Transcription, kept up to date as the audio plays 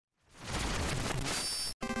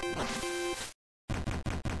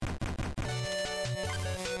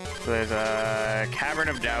So there's a Cavern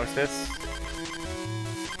of Joustus,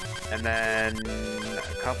 and then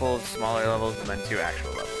a couple of smaller levels, and then 2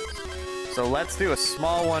 actual levels. So let's do a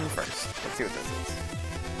small one first. Let's see what this is.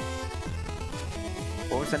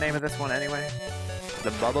 What was the name of this one anyway?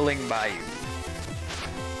 The Bubbling Bayou.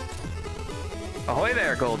 Ahoy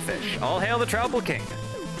there, goldfish. All hail the Troupple King.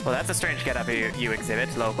 Well, that's a strange getup you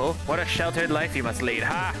exhibit, local. What a sheltered life you must lead,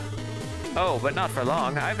 ha! Oh, but not for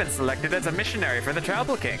long. I've been selected as a missionary for the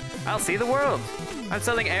Troupple King. I'll see the world. I'm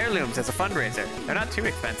selling heirlooms as a fundraiser. They're not too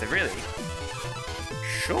expensive, really.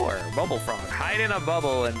 Sure, Bubble Frog. Hide in a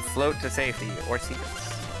bubble and float to safety, or secrets.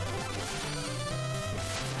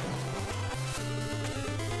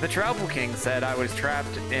 The Troupple King said I was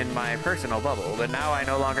trapped in my personal bubble, but now I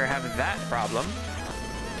no longer have that problem.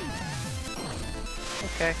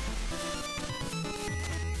 Okay.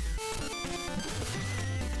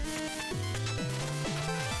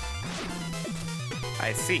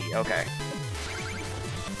 I see, okay.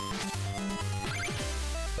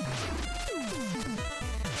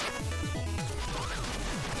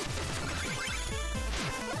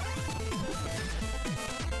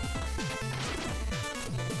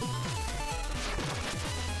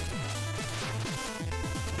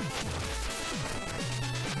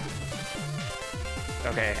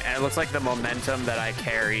 Okay, and it looks like the momentum that I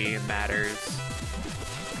carry matters.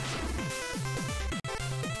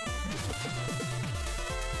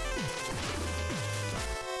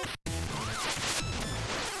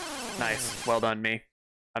 Nice. Well done, me.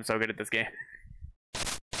 I'm so good at this game.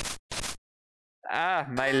 Ah,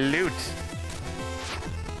 my loot.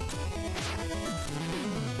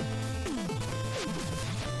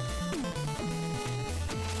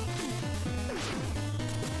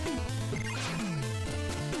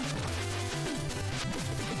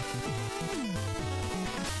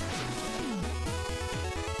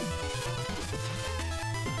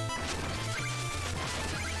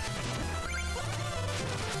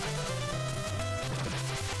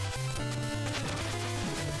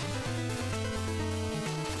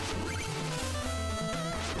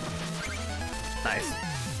 Nice.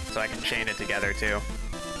 So I can chain it together too.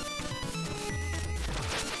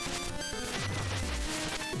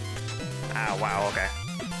 Ah, wow, okay.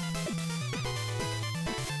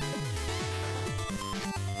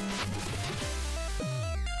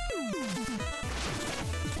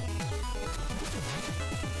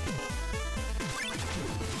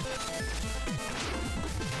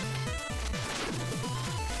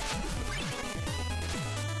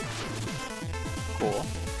 Cool.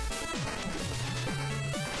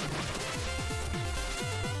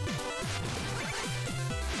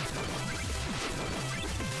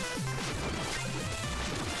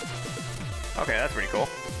 Okay, that's pretty cool.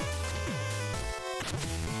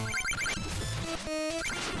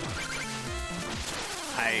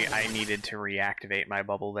 I needed to reactivate my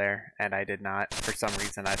bubble there, and I did not. For some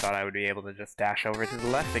reason, I thought I would be able to just dash over to the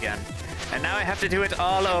left again. And now I have to do it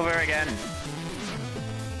all over again.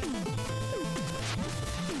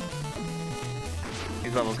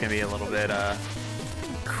 These levels can be a little bit,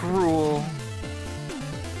 cruel.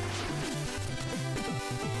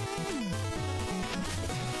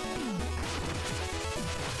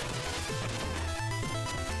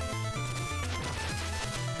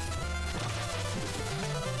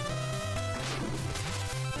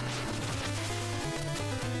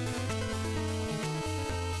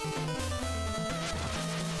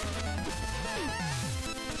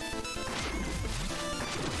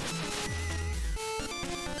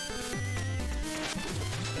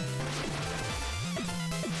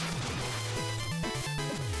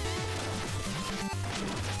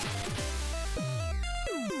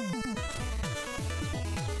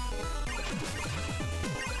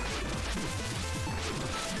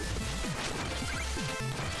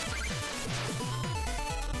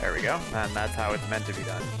 There we go, and that's how it's meant to be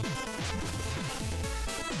done.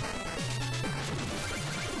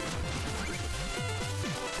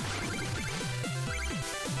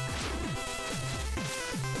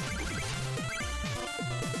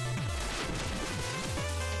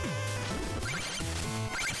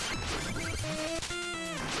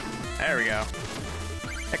 There we go.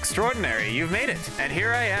 Extraordinary, you've made it, and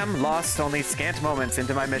here I am, lost only scant moments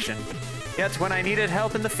into my mission. Yet when I needed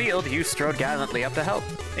help in the field, you strode gallantly up to help.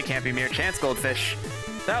 It can't be mere chance, goldfish.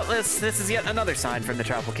 Doubtless, this is yet another sign from the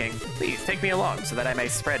Troupple King. Please take me along so that I may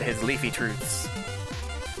spread his leafy truths.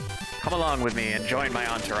 Come along with me and join my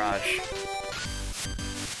entourage.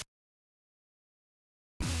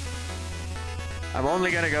 I'm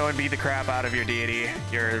only gonna go and beat the crap out of your deity,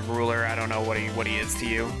 your ruler. I don't know what he is to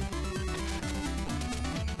you.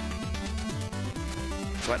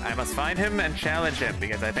 But I must find him and challenge him,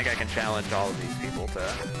 because I think I can challenge all of these people to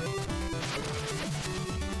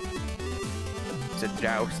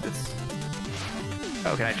Joustus.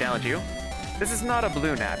 Oh, can I challenge you? This is not a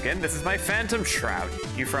blue napkin. This is my phantom shroud.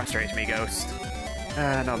 You frustrate me, Ghost.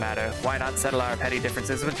 No matter. Why not settle our petty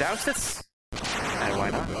differences with Joustus? And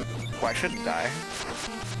why not? Why shouldn't I?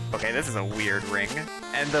 Okay, this is a weird ring.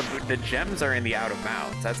 And the gems are in the out of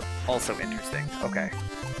bounds. That's also interesting. Okay.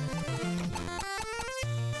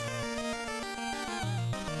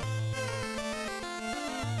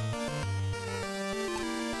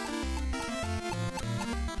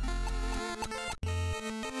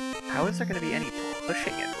 How is there going to be any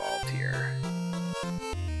pushing involved here?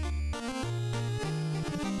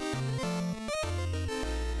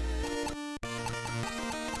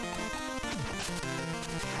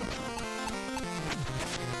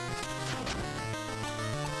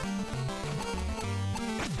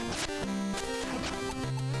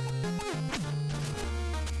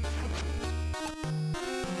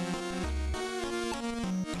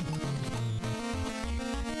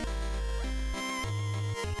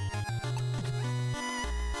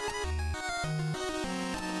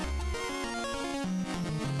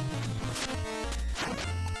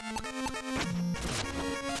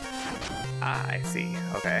 Ah, I see.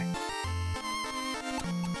 Okay.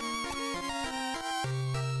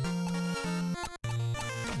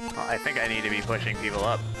 Well, I think I need to be pushing people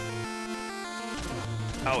up.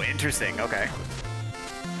 Oh, interesting. Okay.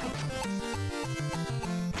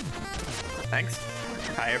 Thanks.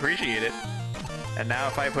 I appreciate it. And now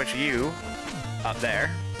if I push you up there,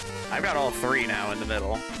 I've got all three now in the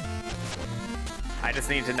middle. I just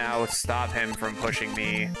need to now stop him from pushing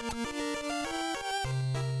me.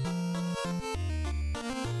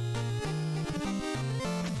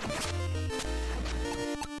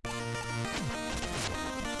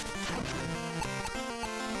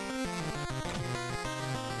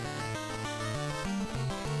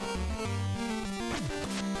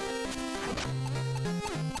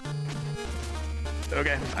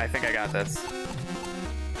 Okay, I think I got this.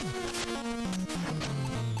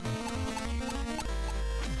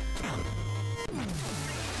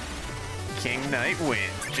 King Knight wins.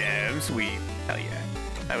 Gem sweep. Hell yeah.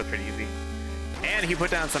 That was pretty easy. And he put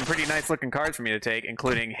down some pretty nice looking cards for me to take,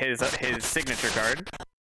 including his signature card.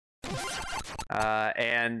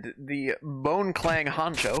 And the Bone Clang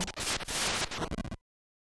Honcho.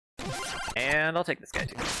 And I'll take this guy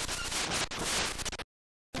too.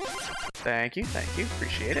 Thank you,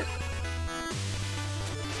 appreciate it.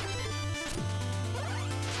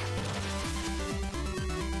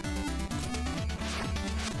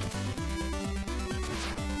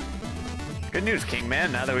 Good news,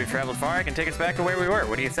 Kingman. Now that we've traveled far, I can take us back to where we were.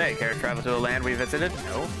 What do you say? Care to travel to a land we visited?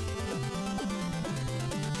 No.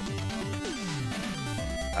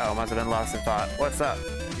 Oh, must have been lost in thought. What's up?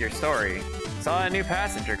 Your story. Saw a new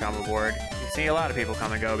passenger come aboard. You see a lot of people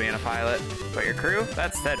come and go being a pilot. But your crew?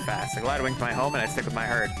 That's steadfast. A glad wing to my home and I stick with my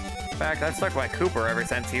herd. In fact, I've stuck by Cooper ever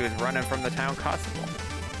since he was running from the town constable.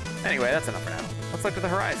 Anyway, that's enough for now. Let's look to the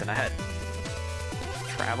horizon ahead.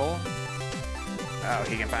 Travel? Oh,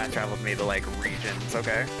 he can fast travel with me to, like, regions.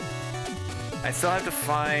 Okay. I still have to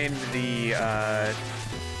find the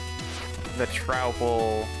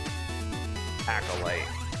Troupple Acolyte.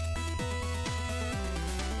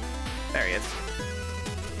 There he is.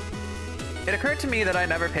 It occurred to me that I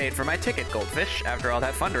never paid for my ticket, Goldfish. After all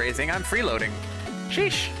that fundraising, I'm freeloading.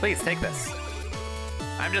 Sheesh, please take this.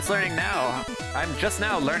 I'm just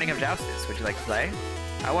now learning of Joustus. Would you like to play?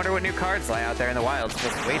 I wonder what new cards lie out there in the wilds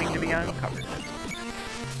just waiting to be uncovered.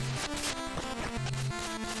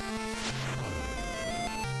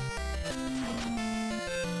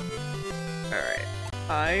 Alright.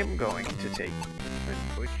 I'm going to take you and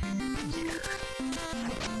put you here.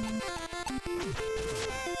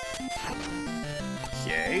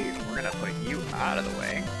 Okay, we're gonna put you out of the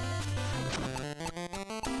way.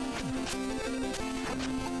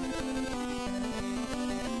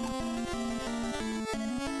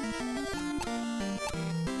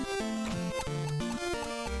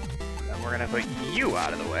 Then we're gonna put you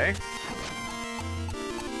out of the way.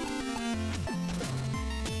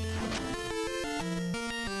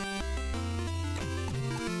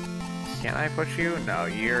 Can I push you? No,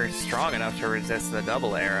 you're strong enough to resist the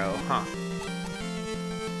double arrow, huh?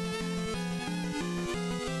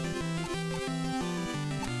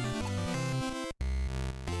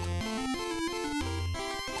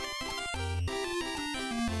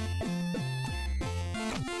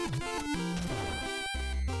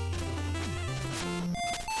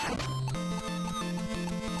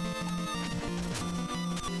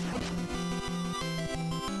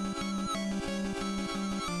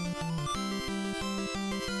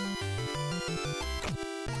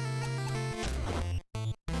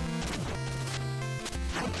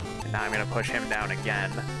 Now I'm gonna push him down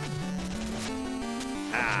again.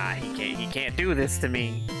 Ah, he can't do this to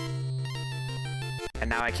me. And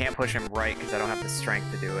now I can't push him right because I don't have the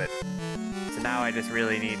strength to do it. So now I just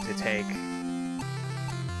really need to take...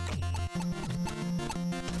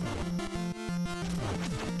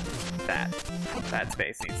 That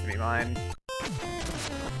space needs to be mine.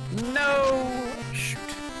 No! Shoot.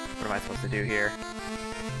 What am I supposed to do here?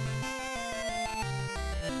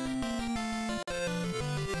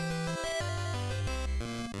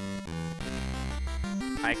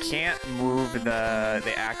 I can't move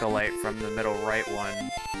the Acolyte from the middle right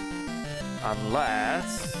one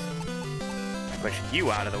unless I push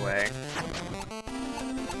you out of the way.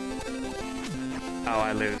 Oh,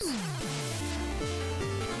 I lose.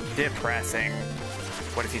 Depressing.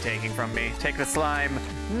 What is he taking from me? Take the slime.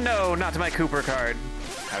 No, not my Cooper card.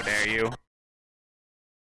 How dare you?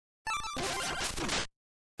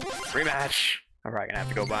 Rematch. I'm probably gonna have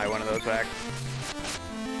to go buy one of those back.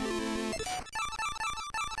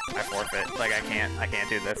 I forfeit. Like, I can't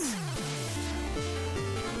do this.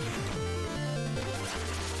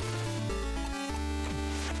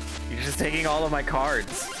 You're just taking all of my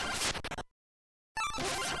cards.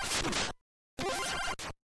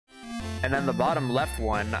 And then the bottom left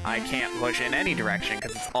one, I can't push in any direction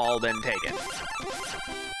because it's all been taken.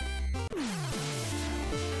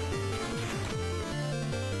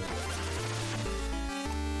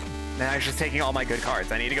 Now he's just taking all my good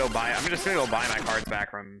cards. I need to go buy... I'm just gonna go buy my cards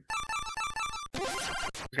back from...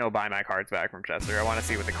 Chester. I want to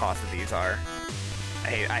see what the cost of these are. I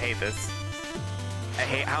hate this. I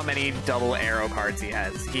hate how many double arrow cards he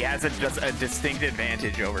has. He has just a distinct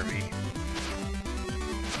advantage over me.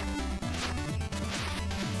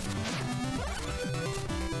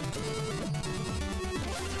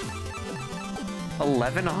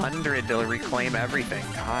 $1,100 to reclaim everything.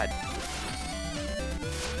 God.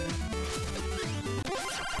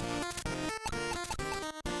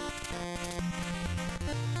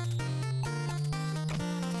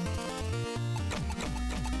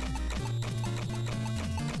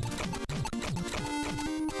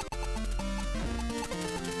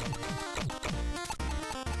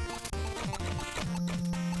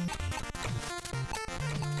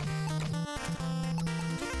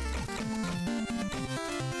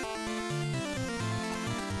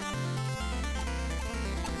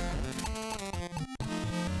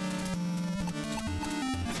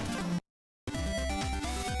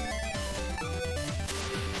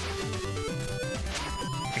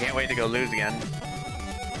 Can't wait to go lose again.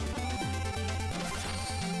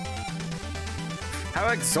 How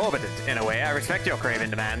exorbitant, in a way. I respect your craven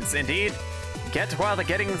demands. Indeed, get while the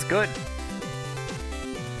getting's good.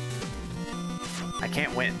 I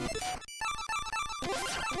can't win.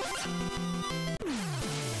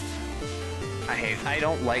 I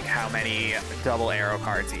don't like how many double arrow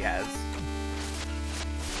cards he has.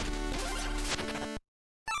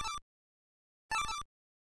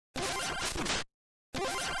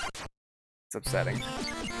 It's upsetting.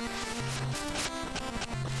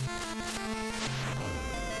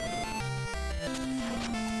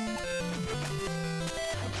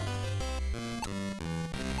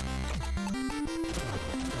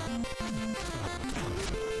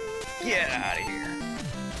 Get out of here.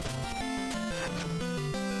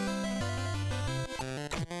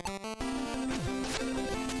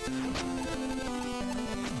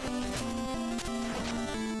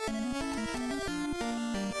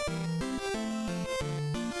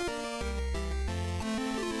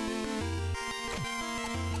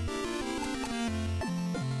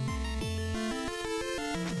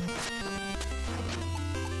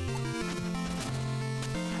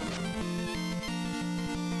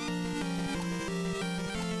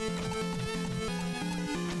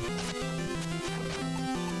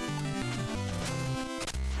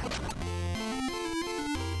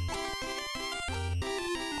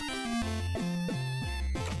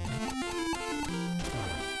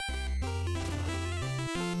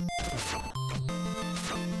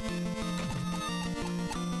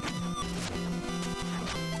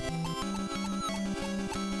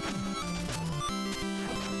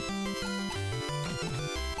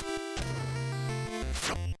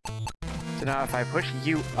 So now if I push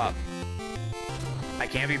you up, I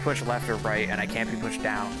can't be pushed left or right, and I can't be pushed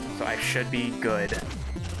down. So I should be good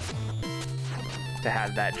to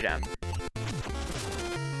have that gem.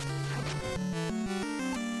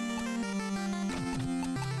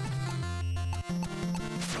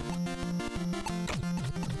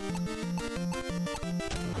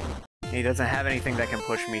 He doesn't have anything that can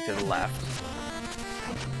push me to the left.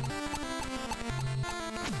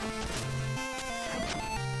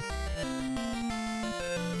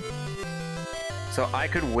 So I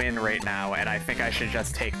could win right now, and I think I should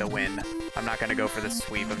just take the win. I'm not gonna go for the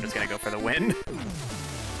sweep, I'm just gonna go for the win.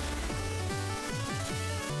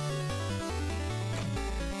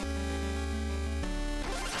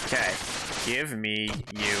 Okay, give me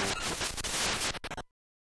you.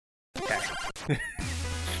 Okay.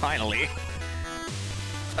 Finally.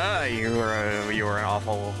 You were an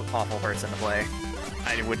awful person to play.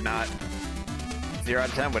 I would not. 0 out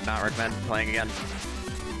of 10 would not recommend playing again.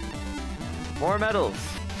 More medals.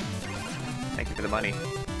 Thank you for the money.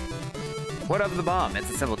 What of the bomb? It's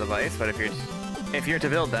a simple device, but if you're to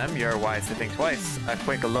build them, you're wise to think twice. A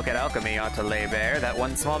quick look at alchemy ought to lay bare that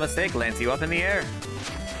one small mistake lands you up in the air.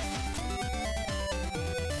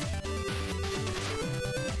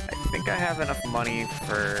 I think I have enough money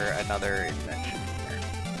for another invention here.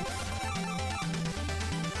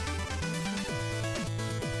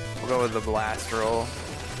 We'll go with the blast roll.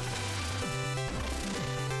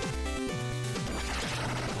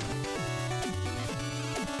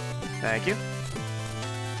 Thank you.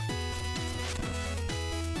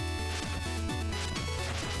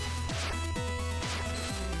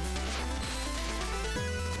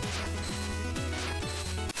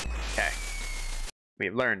 Okay.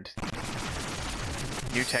 We've learned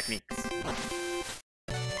new techniques.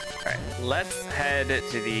 Alright, let's head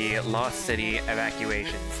to the Lost City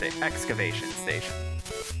excavation station.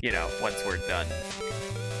 You know, once we're done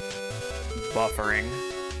buffering.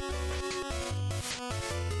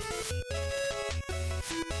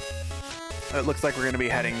 It looks like we're going to be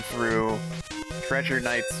heading through Treasure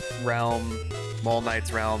Knight's realm, Mole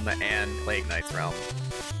Knight's realm, and Plague Knight's realm.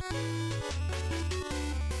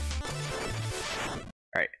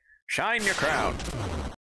 Alright, shine your crown!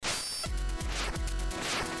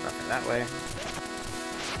 Nothing that way.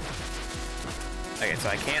 Okay, so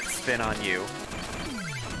I can't spin on you.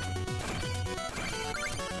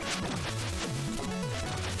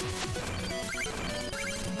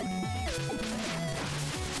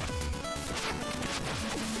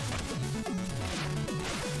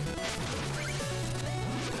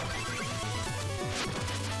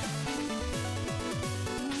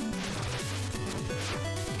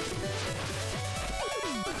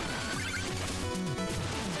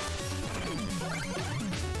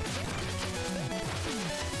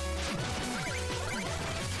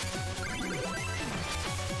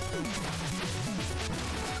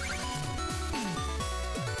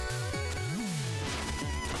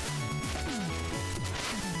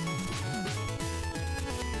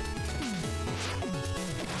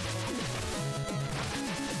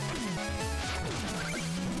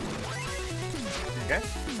 Okay.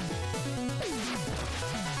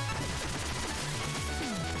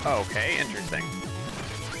 Okay, interesting.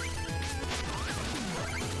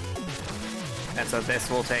 And so this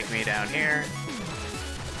will take me down here.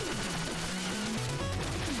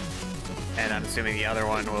 And I'm assuming the other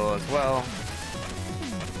one will as well.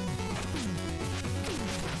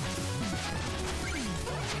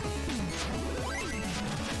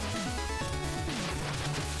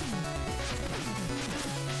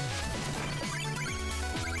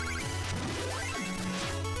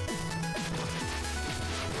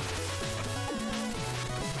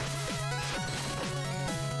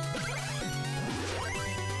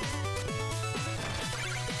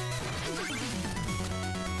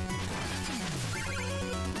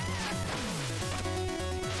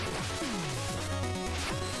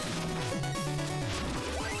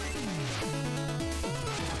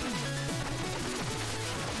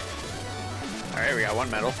 Alright, we got one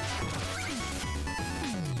medal.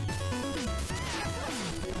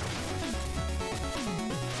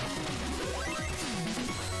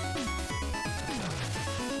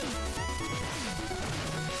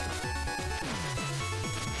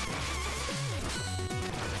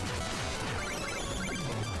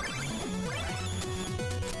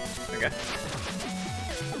 Okay.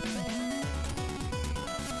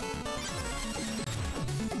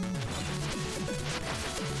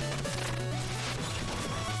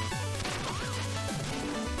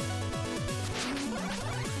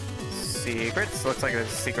 Secrets? Looks like there's a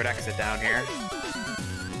secret exit down here.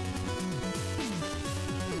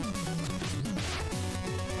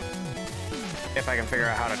 If I can figure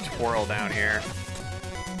out how to twirl down here.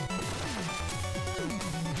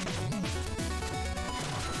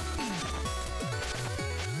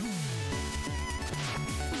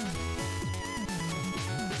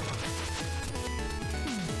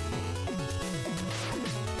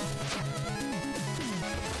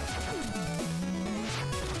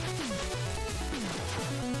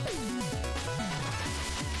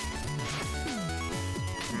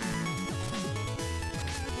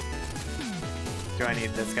 Do I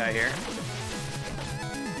need this guy here?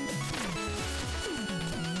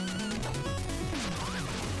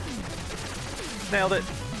 Nailed it.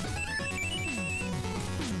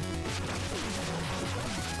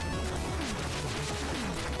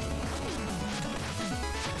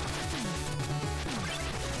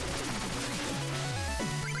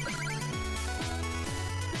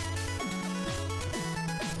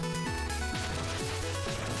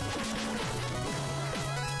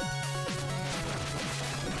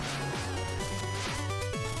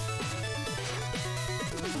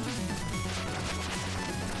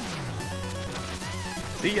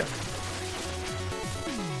 See ya.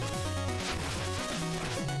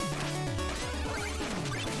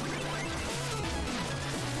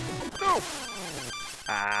 No.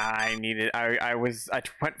 I needed. I went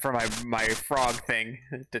for my frog thing.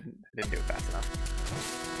 Didn't do it fast enough.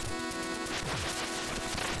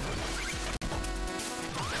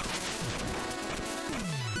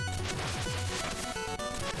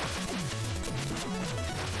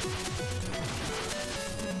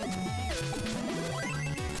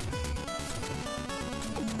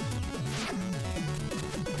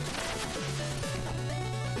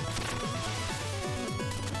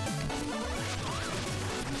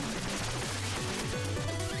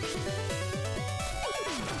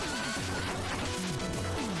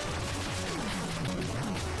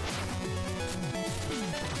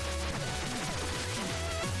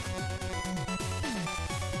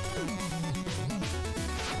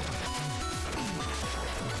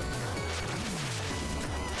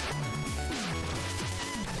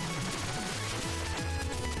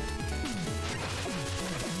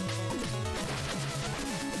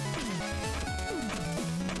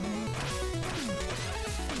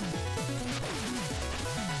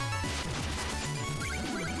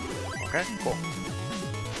 Okay, cool.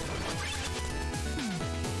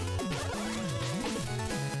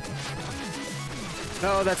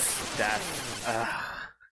 No, that's death.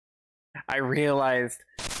 I realized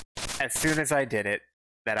as soon as I did it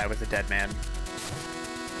that I was a dead man.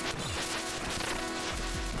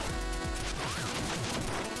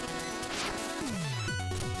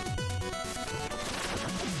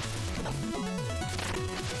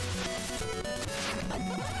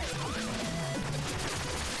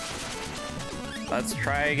 Let's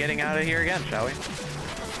try getting out of here again, shall we?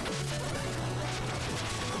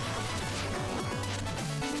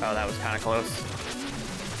 Oh, that was kind of close.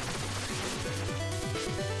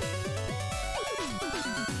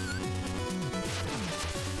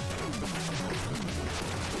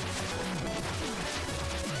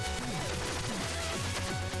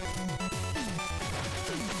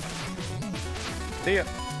 See ya.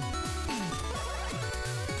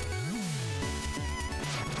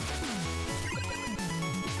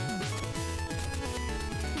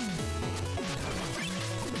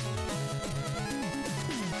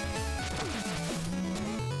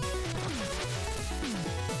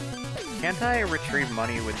 Can't I retrieve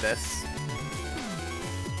money with this?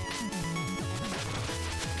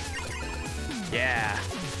 Yeah,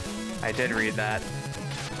 I did read that.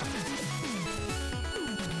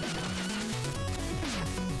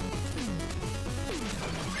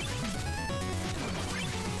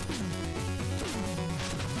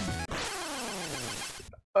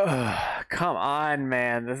 Ugh, come on,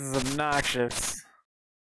 man, this is obnoxious.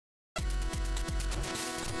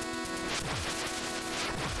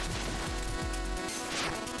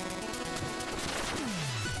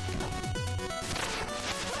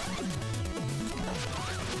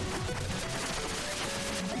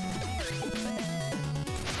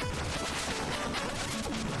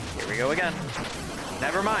 Go again.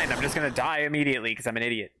 Never mind, I'm just gonna die immediately because I'm an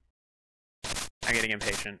idiot. I'm getting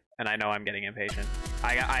impatient, and I know I'm getting impatient.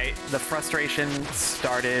 The frustration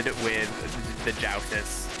started with the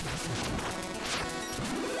Joustus.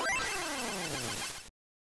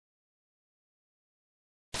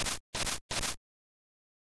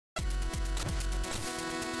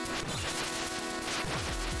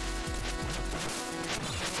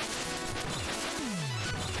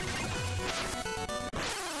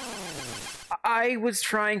 I was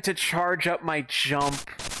trying to charge up my jump,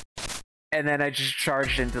 and then I just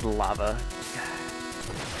charged into the lava.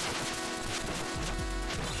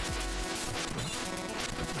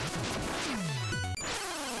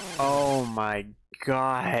 Oh my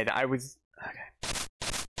god, I was... Okay.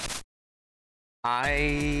 I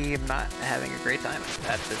am not having a great time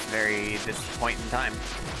at this point in time.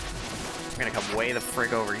 I'm gonna come way the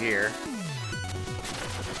frig over here.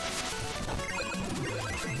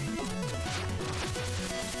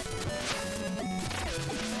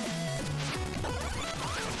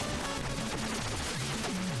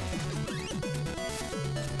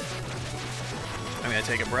 I'm gonna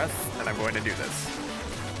take a breath, and I'm going to do this.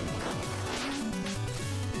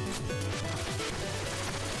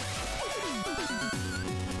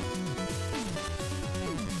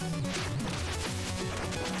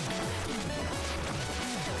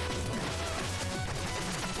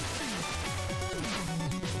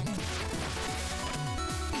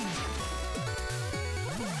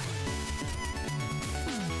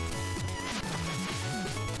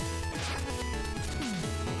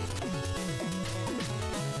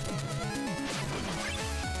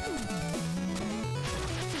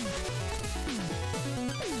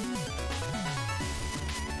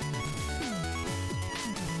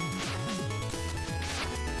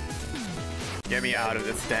 Get me out of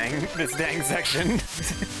this dang section.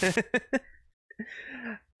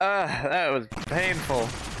 That was painful.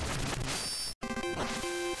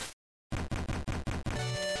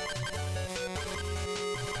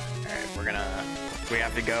 We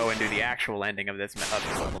have to go and do the actual ending of this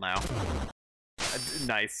level now.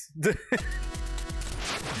 Nice.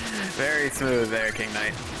 Very smooth there, King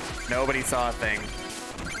Knight. Nobody saw a thing.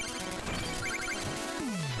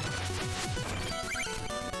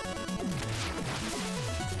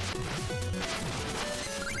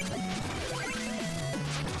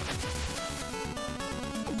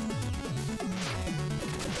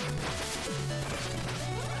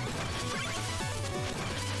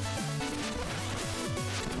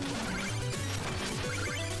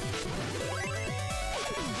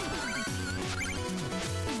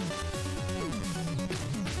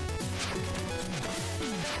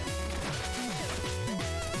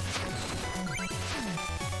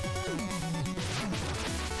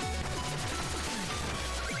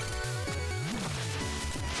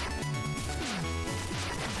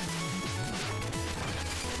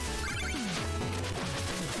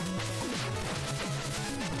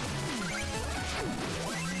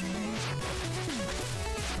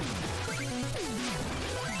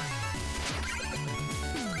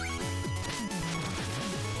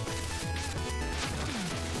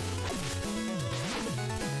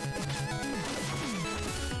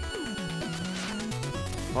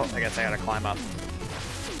 Well, I guess I gotta climb up.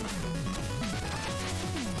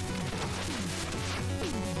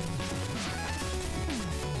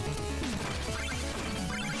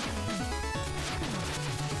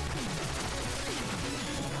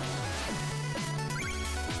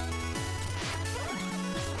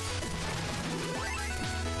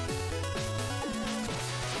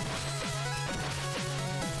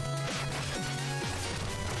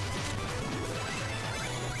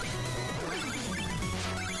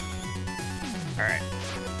 Alright.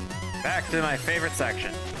 Back to my favorite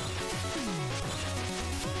section.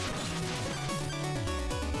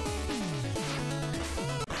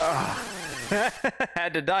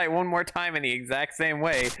 Had to die one more time in the exact same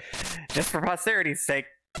way, just for posterity's sake.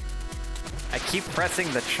 I keep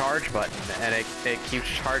pressing the charge button, and it keeps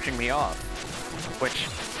charging me off. Which,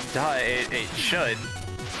 duh, it should.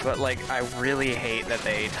 But, like, I really hate that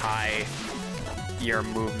they tie your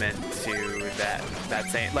movement to that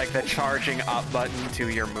same, like the charging up button to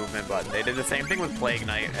your movement button. They did the same thing with Plague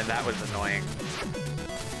Knight, and that was annoying.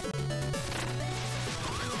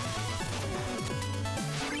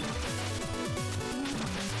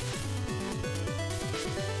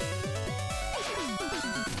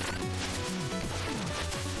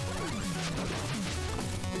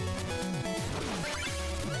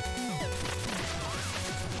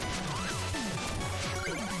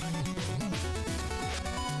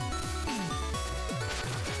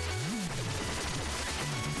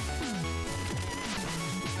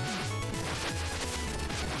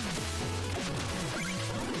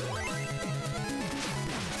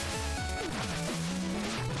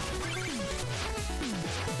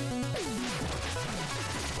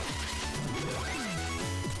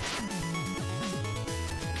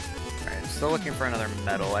 Still looking for another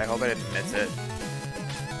medal. I hope I didn't miss it.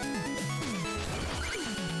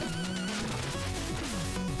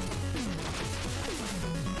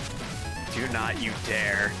 Do not you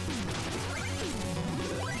dare.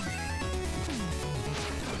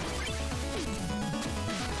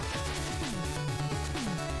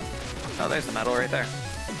 Oh, there's the medal right there.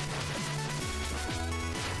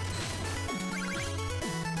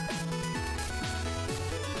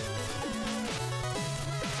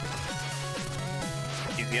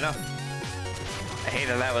 Easy enough. I hate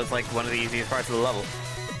that that was like one of the easiest parts of the level.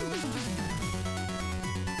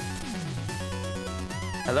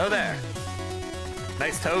 Hello there.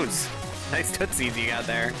 Nice toes. Nice tootsies you got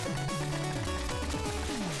there.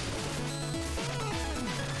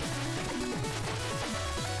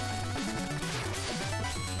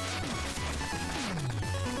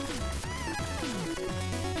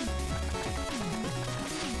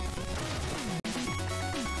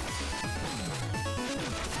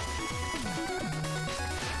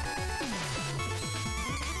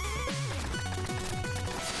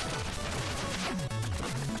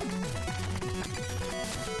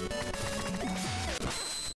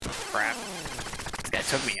 Crap. This guy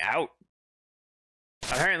took me out.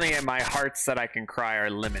 Apparently my hearts that I can cry are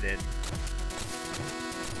limited.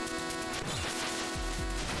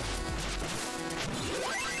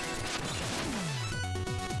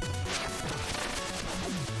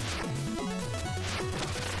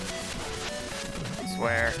 I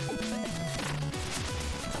swear.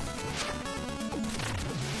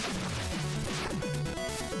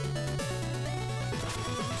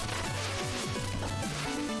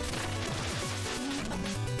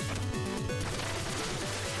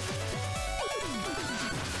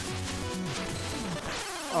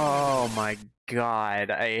 Oh my god,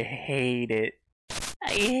 I hate it. I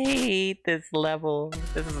hate this level.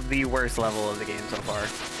 This is the worst level of the game so far.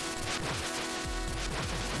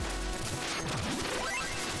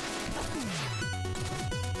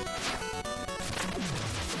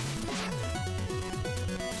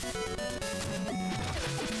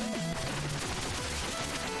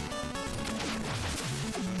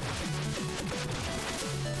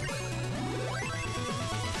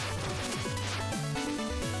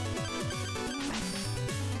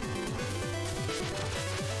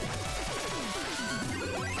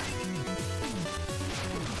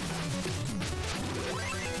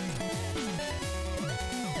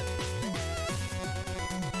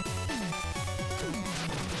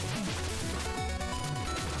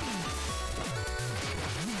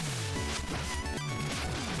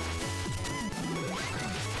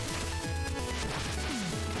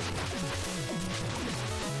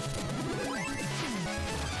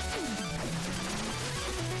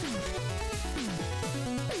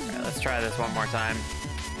 Let's try this one more time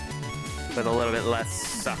with a little bit less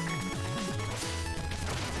suck.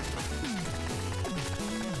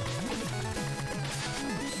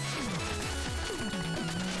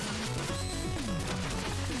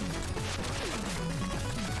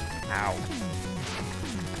 Ow.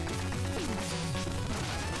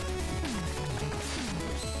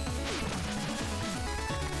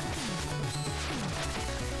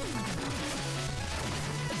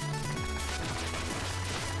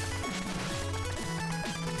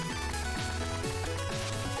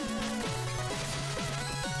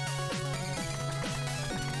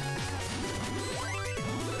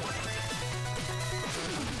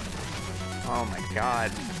 Oh my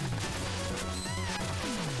god.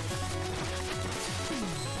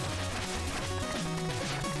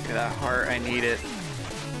 Give me that heart, I need it.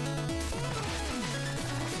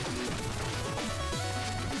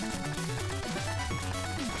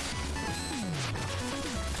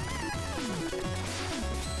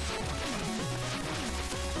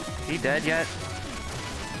 He dead yet?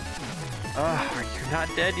 Oh, are you not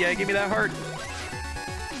dead yet? Give me that heart.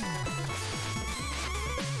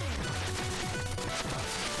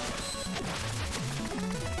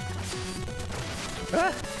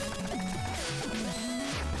 Ah.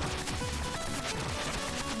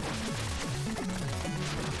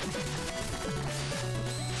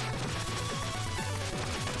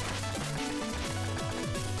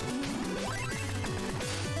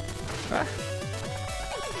 Ah.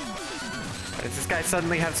 Why does this guy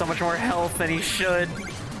suddenly have so much more health than he should?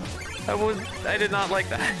 I did not like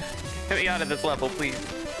that. Get me out of this level, please.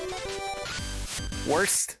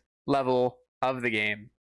 Worst level of the game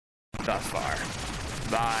thus far.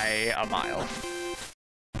 By a mile.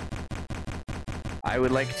 I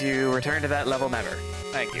would like to return to that level never.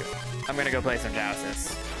 Thank you. I'm gonna go play some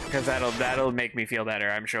Joustus, because that'll make me feel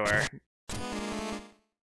better, I'm sure.